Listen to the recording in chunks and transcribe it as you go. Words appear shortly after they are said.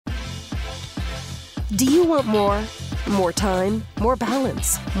Do you want more? More time, more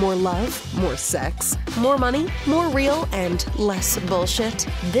balance, more love, more sex, more money, more real, and less bullshit?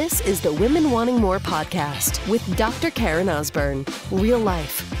 This is the Women Wanting More podcast with Dr. Karen Osborne. Real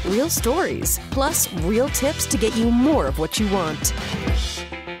life, real stories, plus real tips to get you more of what you want.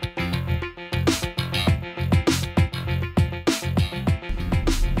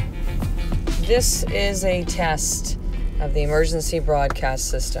 This is a test of the emergency broadcast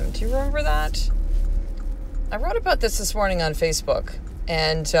system. Do you remember that? I wrote about this morning on Facebook,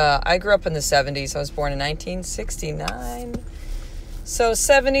 and I grew up in the 70s. I was born in 1969. So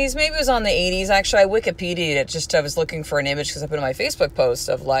 70s, maybe it was on the 80s. Actually, I Wikipedia'd it. I was looking for an image because I put in my Facebook post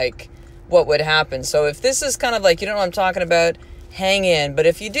of like what would happen. So if this is kind of like, you don't know what I'm talking about, hang in. But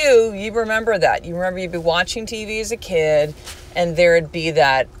if you do, you remember that. You remember you'd be watching TV as a kid, and there'd be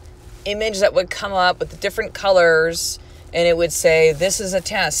that image that would come up with the different colors, and it would say, this is a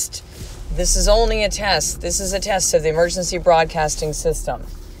test. This is only a test. This is a test of the emergency broadcasting system.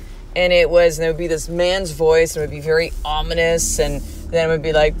 And there would be this man's voice, and it would be very ominous, and then it would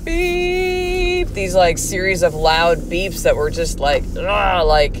be like, beep, these like series of loud beeps that were just like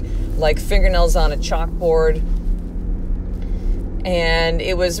fingernails on a chalkboard. And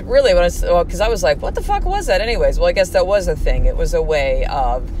it was really, because I was like, what the fuck was that anyways? Well, I guess that was a thing. It was a way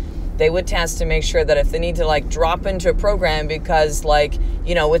of, they would test to make sure that if they need to like drop into a program because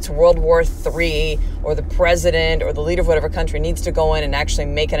it's World War III or the president or the leader of whatever country needs to go in and actually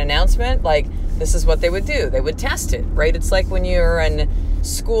make an announcement, like this is what they would do. They would test it, right? It's like when you're in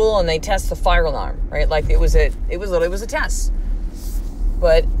school and they test the fire alarm, right? Like it was a test.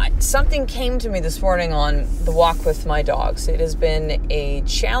 But something came to me this morning on the walk with my dogs. It has been a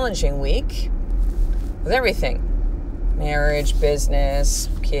challenging week with everything. Marriage, business,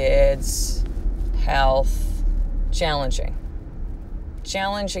 kids, health, challenging,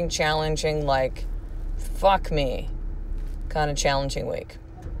 like, fuck me, kind of challenging week.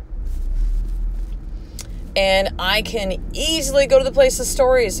 And I can easily go to the place of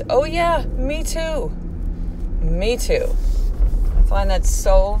stories. Oh yeah, me too. I find that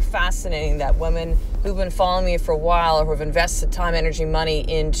so fascinating that women who've been following me for a while or who have invested time, energy, money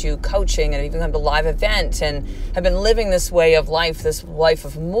into coaching and even come to live event and have been living this way of life, this life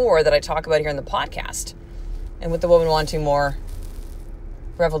of more that I talk about here in the podcast and with the Women Wanting More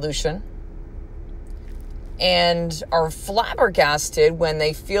revolution, and are flabbergasted when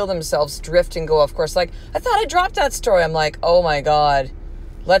they feel themselves drift and go off course. Like, I thought I dropped that story. I'm like, oh my God,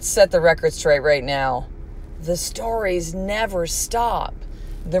 let's set the record straight right now. The stories never stop.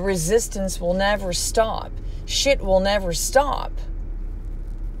 The resistance will never stop. Shit will never stop.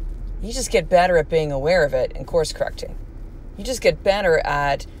 You just get better at being aware of it and course correcting. You just get better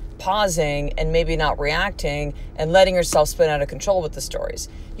at pausing and maybe not reacting and letting yourself spin out of control with the stories.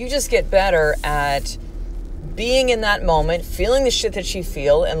 You just get better at being in that moment, feeling the shit that you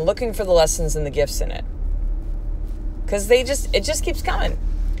feel and looking for the lessons and the gifts in it. Because it just keeps coming.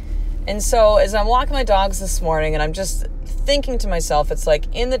 And so as I'm walking my dogs this morning and I'm just thinking to myself, it's like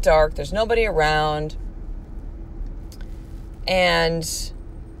in the dark, there's nobody around. And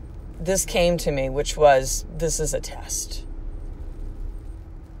this came to me, which was, this is a test.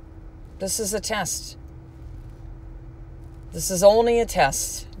 This is a test. This is only a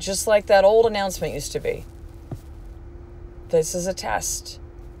test, just like that old announcement used to be. This is a test.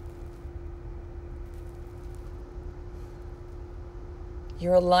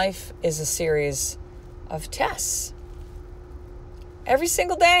 Your life is a series of tests. Every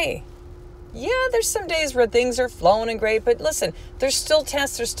single day. Yeah, there's some days where things are flowing and great, but listen, there's still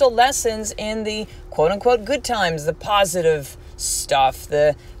tests, there's still lessons in the quote-unquote good times, the positive stuff,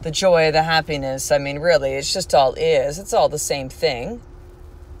 the joy, the happiness. I mean, really, it's just all is. It's all the same thing.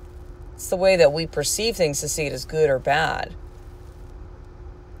 It's the way that we perceive things to see it as good or bad.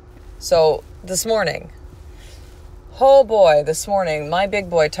 So, this morning, my big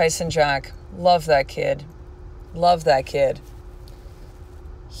boy, Tyson Jack, love that kid.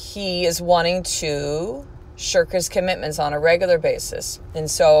 He is wanting to shirk his commitments on a regular basis. And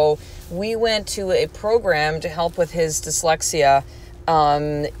so we went to a program to help with his dyslexia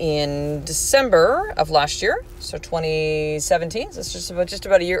in December of last year. So 2017. So it's just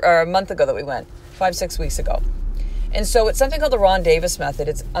about a year or a month ago that we went, 5-6 weeks ago. And so it's something called the Ron Davis method.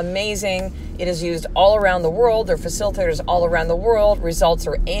 It's amazing. It is used all around the world. There are facilitators all around the world. Results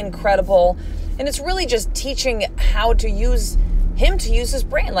are incredible. And it's really just teaching how to use his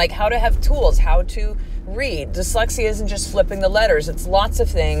brain, like how to have tools, how to read. Dyslexia isn't just flipping the letters. It's lots of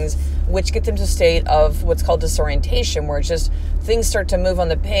things which get them to a state of what's called disorientation, where it's just things start to move on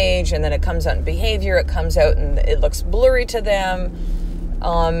the page and then it comes out in behavior. It comes out and it looks blurry to them.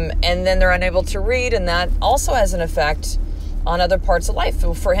 And then they're unable to read, and that also has an effect on other parts of life.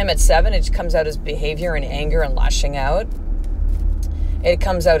 For him at 7, it comes out as behavior and anger and lashing out. It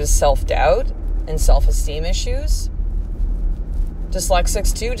comes out as self-doubt and self-esteem issues.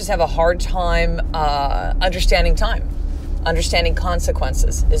 Dyslexics too just have a hard time understanding time. Understanding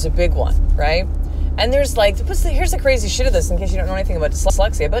consequences is a big one, right? And there's like, here's the crazy shit of this, in case you don't know anything about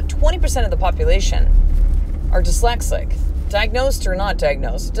dyslexia. About 20% of the population are dyslexic. Diagnosed or not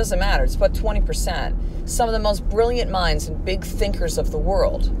diagnosed, it doesn't matter. It's about 20%. Some of the most brilliant minds and big thinkers of the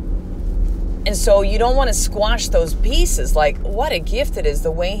world. And so you don't want to squash those pieces. Like, what a gift it is, the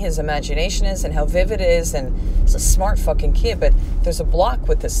way his imagination is and how vivid it is. And he's a smart fucking kid, but there's a block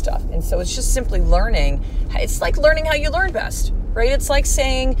with this stuff. And so it's just simply learning. It's like learning how you learn best, right? It's like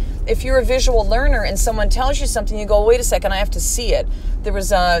saying, if you're a visual learner and someone tells you something, you go, wait a second, I have to see it. There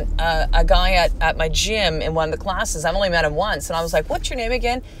was a guy at my gym in one of the classes. I've only met him once. And I was like, what's your name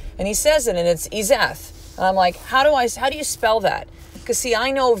again? And he says it, and it's Izeth. And I'm like, how do you spell that? Because, see,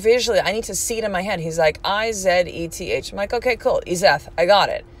 I know visually, I need to see it in my head. He's like, I-Z-E-T-H. I'm like, okay, cool. Izeth, I got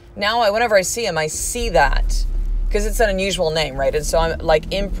it. Now, whenever I see him, I see that. Because it's an unusual name, right? And so I'm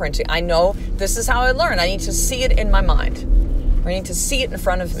like imprinting. I know this is how I learn. I need to see it in my mind. Or I need to see it in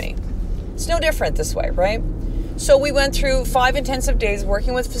front of me. It's no different this way, right? So we went through 5 intensive days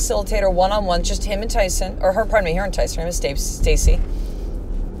working with facilitator one-on-one, just him and Tyson, or her and Tyson, her name is Stacy.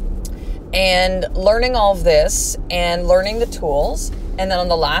 And learning all of this and learning the tools. And then on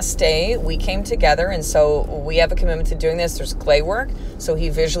the last day, we came together. And so we have a commitment to doing this. There's clay work. So he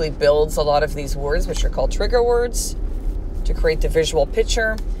visually builds a lot of these words, which are called trigger words, to create the visual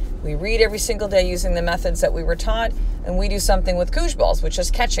picture. We read every single day using the methods that we were taught. And we do something with koosh balls, which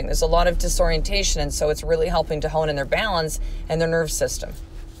is catching. There's a lot of disorientation. And so it's really helping to hone in their balance and their nerve system.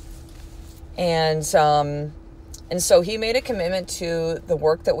 And so he made a commitment to the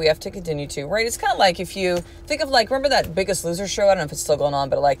work that we have to continue to, right? It's kind of like if you think of like, remember that Biggest Loser show? I don't know if it's still going on,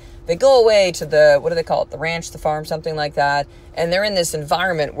 but like they go away to the, what do they call it? The ranch, the farm, something like that. And they're in this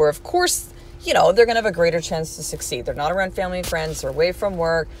environment where, of course, you know, they're going to have a greater chance to succeed. They're not around family and friends. They're away from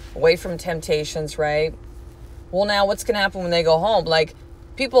work, away from temptations, right? Well, now what's going to happen when they go home? Like,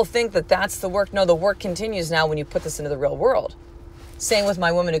 people think that that's the work. No, the work continues now when you put this into the real world. Same with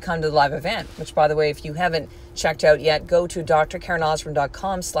my women who come to the live event, which, by the way, if you haven't checked out yet, go to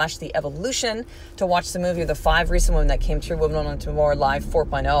drkarenosborn.com/theevolution to watch the movie of the 5 recent women that came through Women on Tomorrow Live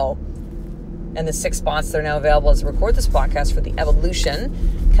 4.0. And the 6 spots that are now available as I record this podcast for the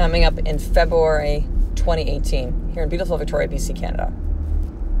Evolution, coming up in February 2018 here in beautiful Victoria, BC, Canada.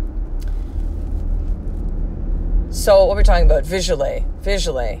 So what we're talking about, visually.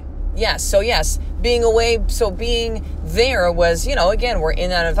 Yes, being away, so being there was, you know, again, we're in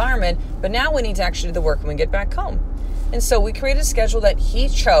that environment, but now we need to actually do the work when we get back home. And so we created a schedule that he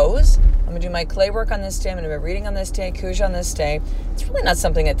chose. I'm going to do my clay work on this day. I'm going to be reading on this day, koosh on this day. It's really not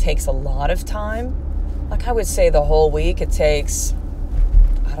something that takes a lot of time. Like I would say the whole week, it takes,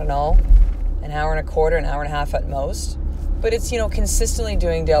 I don't know, an hour and a quarter, an hour and a half at most. But it's, you know, consistently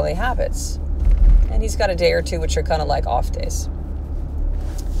doing daily habits. And he's got a day or two, which are kind of like off days.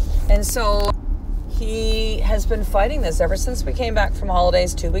 And so he has been fighting this ever since we came back from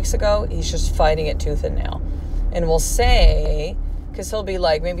holidays 2 weeks ago. He's just fighting it tooth and nail. And we'll say, because he'll be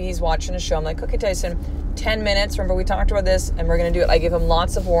like, maybe he's watching a show. I'm like, okay, Tyson, 10 minutes. Remember, we talked about this and we're going to do it. I give him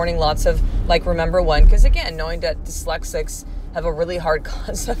lots of warning, lots of like, remember when. Because again, knowing that dyslexics have a really hard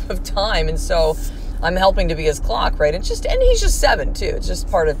concept of time. And so I'm helping to be his clock, right? And he's just 7 too. It's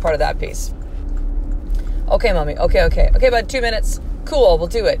just part of that piece. Okay, mommy. Okay. About 2 minutes. Cool, we'll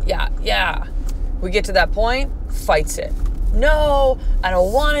do it. Yeah. We get to that point, fights it. No, I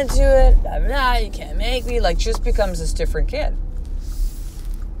don't want to do it. Blah, blah, you can't make me. Like, just becomes this different kid.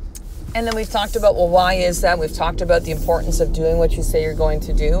 And then we've talked about, well, why is that? We've talked about the importance of doing what you say you're going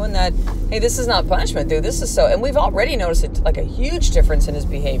to do, and that, hey, this is not punishment, dude. This is so. And we've already noticed it, like a huge difference in his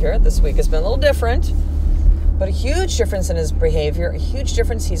behavior. This week has been a little different, but a huge difference in his behavior. A huge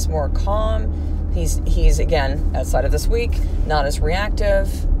difference. He's more calm. He's again, outside of this week, not as reactive.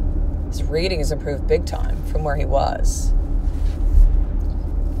 His reading has improved big time from where he was.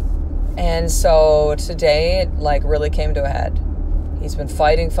 And so today it like really came to a head. He's been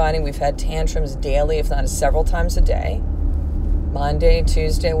fighting. We've had tantrums daily, if not several times a day. Monday,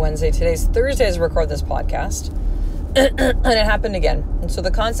 Tuesday, Wednesday. Today's Thursday as I record this podcast. And it happened again. And so the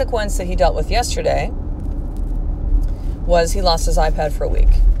consequence that he dealt with yesterday was he lost his iPad for a week.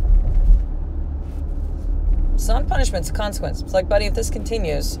 It's not punishment, it's a consequence. It's like, buddy, if this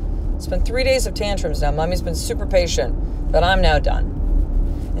continues, it's been 3 days of tantrums now. Mommy's been super patient, but I'm now done.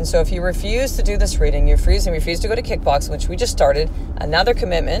 And so if you refuse to do this reading, you refuse to go to kickboxing, which we just started, another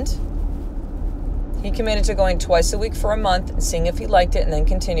commitment. He committed to going twice a week for a month and seeing if he liked it and then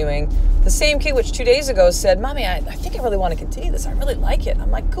continuing. The same kid, which 2 days ago said, Mommy, I think I really want to continue this. I really like it.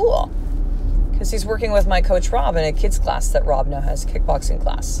 I'm like, cool. Because he's working with my coach, Rob, in a kids class that Rob now has, a kickboxing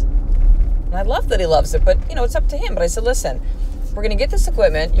class. And I love that he loves it, but, it's up to him. But I said, listen, we're going to get this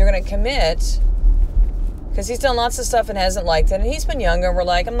equipment. You're going to commit, because he's done lots of stuff and hasn't liked it. And he's been younger. We're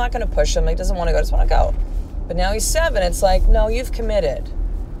like, I'm not going to push him. He doesn't want to go. I just want to go. But now he's 7. It's like, no, you've committed.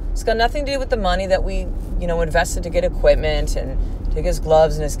 It's got nothing to do with the money that we, invested to get equipment and to get his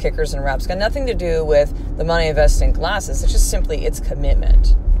gloves and his kickers and wraps. It's got nothing to do with the money invested in classes. It's just simply, it's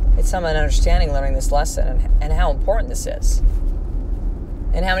commitment. It's someone understanding learning this lesson and how important this is.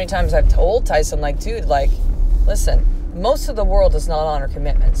 And how many times I've told Tyson, dude, listen, most of the world does not honor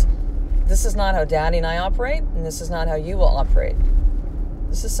commitments. This is not how Daddy and I operate, and this is not how you will operate.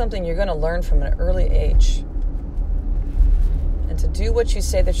 This is something you're going to learn from an early age. And to do what you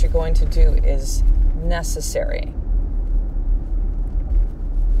say that you're going to do is necessary.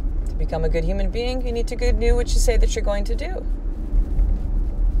 To become a good human being, you need to do what you say that you're going to do.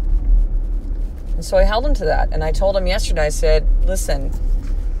 And so I held him to that. And I told him yesterday, I said, listen,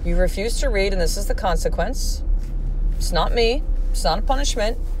 you refuse to read, and this is the consequence. It's not me. It's not a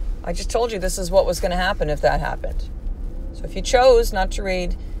punishment. I just told you this is what was going to happen if that happened. So if you chose not to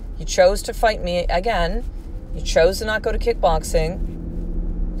read, you chose to fight me again, you chose to not go to kickboxing,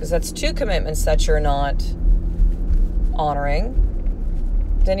 because that's 2 commitments that you're not honoring,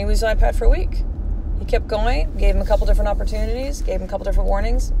 then he was iPad for a week. He kept going, gave him a couple different opportunities, gave him a couple different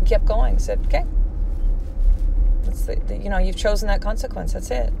warnings, he kept going. He said, okay. That's you've chosen that consequence. That's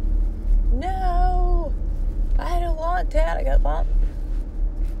it. No, I don't want that. I got Mom.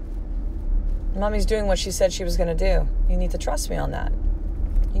 Mommy's doing what she said she was going to do. You need to trust me on that.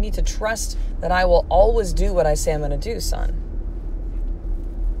 You need to trust that I will always do what I say I'm going to do, son.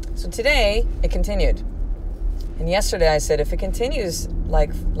 So today, it continued. And yesterday I said, if it continues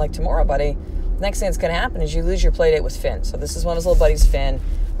like tomorrow, buddy, next thing that's going to happen is you lose your play date with Finn. So this is one of his little buddies, Finn.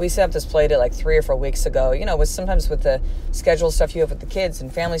 We set up this play date 3 or 4 weeks ago. Sometimes with the schedule stuff you have with the kids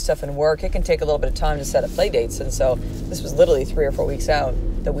and family stuff and work, it can take a little bit of time to set up play dates. And so this was literally 3 or 4 weeks out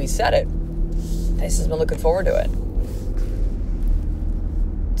that we set it. Tyson's been looking forward to it.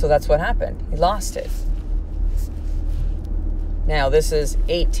 So that's what happened. He lost it. Now, this is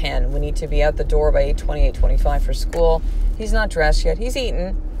 8:10. We need to be out the door by 8:20, 8:25 for school. He's not dressed yet. He's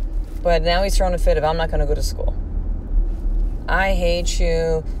eaten. But now he's throwing a fit of, I'm not going to go to school. I hate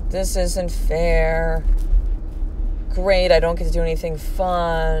you. This isn't fair. Great, I don't get to do anything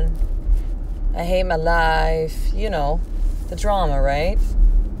fun. I hate my life. The drama, right?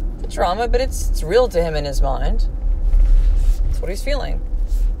 The drama, but it's real to him in his mind. That's what he's feeling.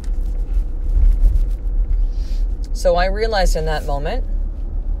 So I realized in that moment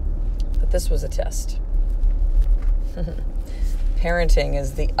that this was a test. Parenting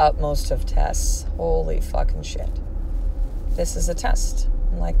is the utmost of tests. Holy fucking shit. This is a test.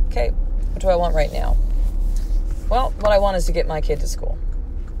 I'm like, okay, what do I want right now? Well, what I want is to get my kid to school.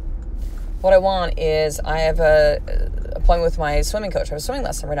 What I want is I have a appointment with my swimming coach. I have a swimming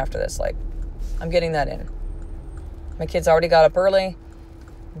lesson right after this. I'm getting that in. My kids already got up early.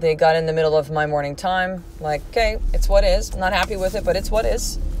 They got in the middle of my morning time. Okay, it's what is. I'm not happy with it, but it's what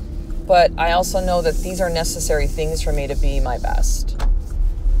is. But I also know that these are necessary things for me to be my best.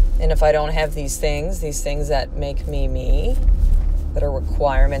 And if I don't have these things that make me me, that are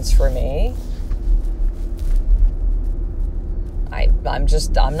requirements for me,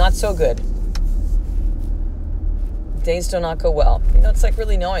 I'm not so good. Days do not go well. It's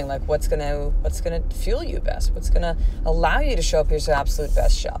really knowing what's gonna fuel you best, what's gonna allow you to show up as your absolute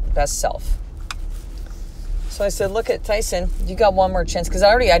best self. So I said, look at Tyson, you got one more chance, because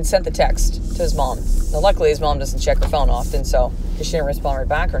I'd sent the text to his mom. Now, luckily his mom doesn't check her phone often, so she didn't respond right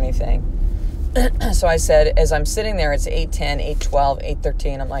back or anything. So I said, as I'm sitting there, it's 8:10, 8:12,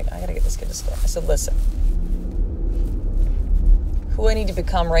 8:13. I'm like, I gotta get this kid to school. I said, listen, who I need to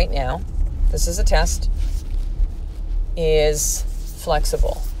become right now, this is a test, is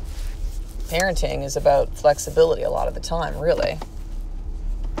flexible. Parenting is about flexibility a lot of the time, really.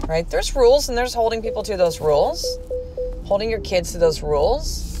 Right? There's rules, and there's holding people to those rules, holding your kids to those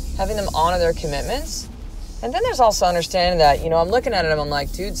rules, having them honor their commitments. And then there's also understanding that, I'm looking at it and I'm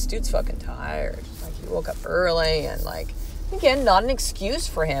like, dude's fucking tired. He woke up early and again, not an excuse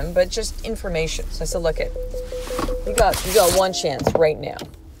for him, but just information. So I said, look you got one chance right now.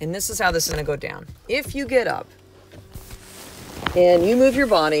 And this is how this is going to go down. If you get up and you move your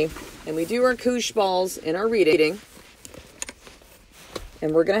body and we do our koosh balls in our reading,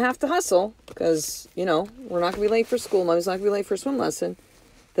 and we're going to have to hustle because, you know, we're not going to be late for school. Mommy's not going to be late for a swim lesson.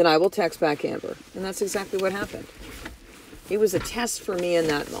 Then I will text back Amber. And that's exactly what happened. It was a test for me in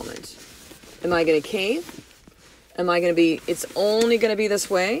that moment. Am I going to cave? Am I going to be, it's only going to be this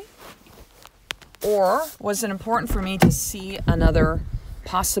way? Or was it important for me to see another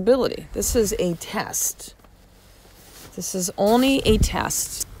possibility? This is a test. This is only a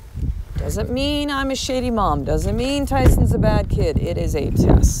test. Doesn't mean I'm a shady mom. Doesn't mean Tyson's a bad kid. It is a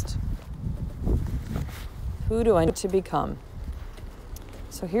test. Who do I need to become?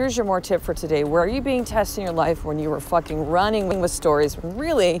 So here's your more tip for today. Where are you being tested in your life when you were fucking running with stories?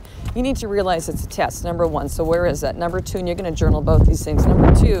 Really, you need to realize it's a test, number one. So where is that? Number two, and you're going to journal both these things.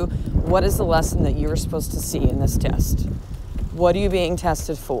 Number two, what is the lesson that you were supposed to see in this test? What are you being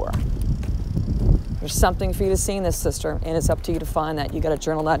tested for? There's something for you to see in this, sister, and it's up to you to find that. You got to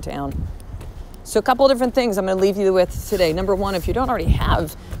journal that down. So a couple of different things I'm going to leave you with today. Number one, if you don't already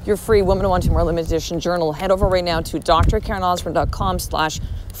have your free Women Wanting More limited edition journal, head over right now to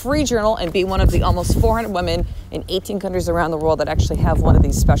drkarenosborne.com/free journal and be one of the almost 400 women in 18 countries around the world that actually have one of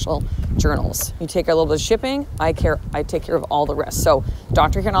these special journals. You take a little bit of shipping. I take care of all the rest. So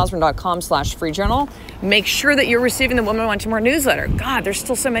drkarenosborne.com/free journal. Make sure that you're receiving the Women Wanting More newsletter. God, there's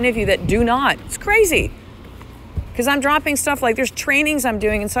still so many of you that do not. It's crazy. Because I'm dropping stuff like there's trainings I'm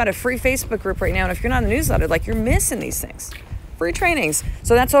doing inside a free Facebook group right now. And if you're not in the newsletter, like you're missing these things. Free trainings.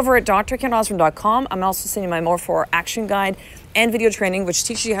 So that's over at drkarenosborne.com. I'm also sending my More For Action Guide and video training, which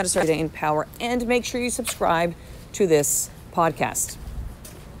teaches you how to start your day in power. And make sure you subscribe to this podcast.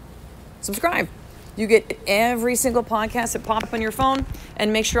 Subscribe. You get every single podcast that pops up on your phone.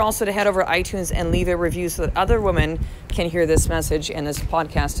 And make sure also to head over to iTunes and leave a review so that other women can hear this message and this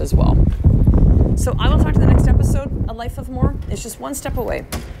podcast as well. So I will talk to the next episode. A Life of More is just one step away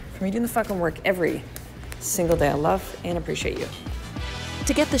from me doing the fucking work every single day. I love and appreciate you.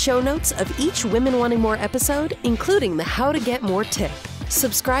 To get the show notes of each Women Wanting More episode, including the How to Get More tip,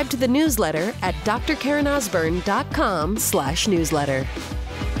 subscribe to the newsletter at drkarenosborne.com/newsletter.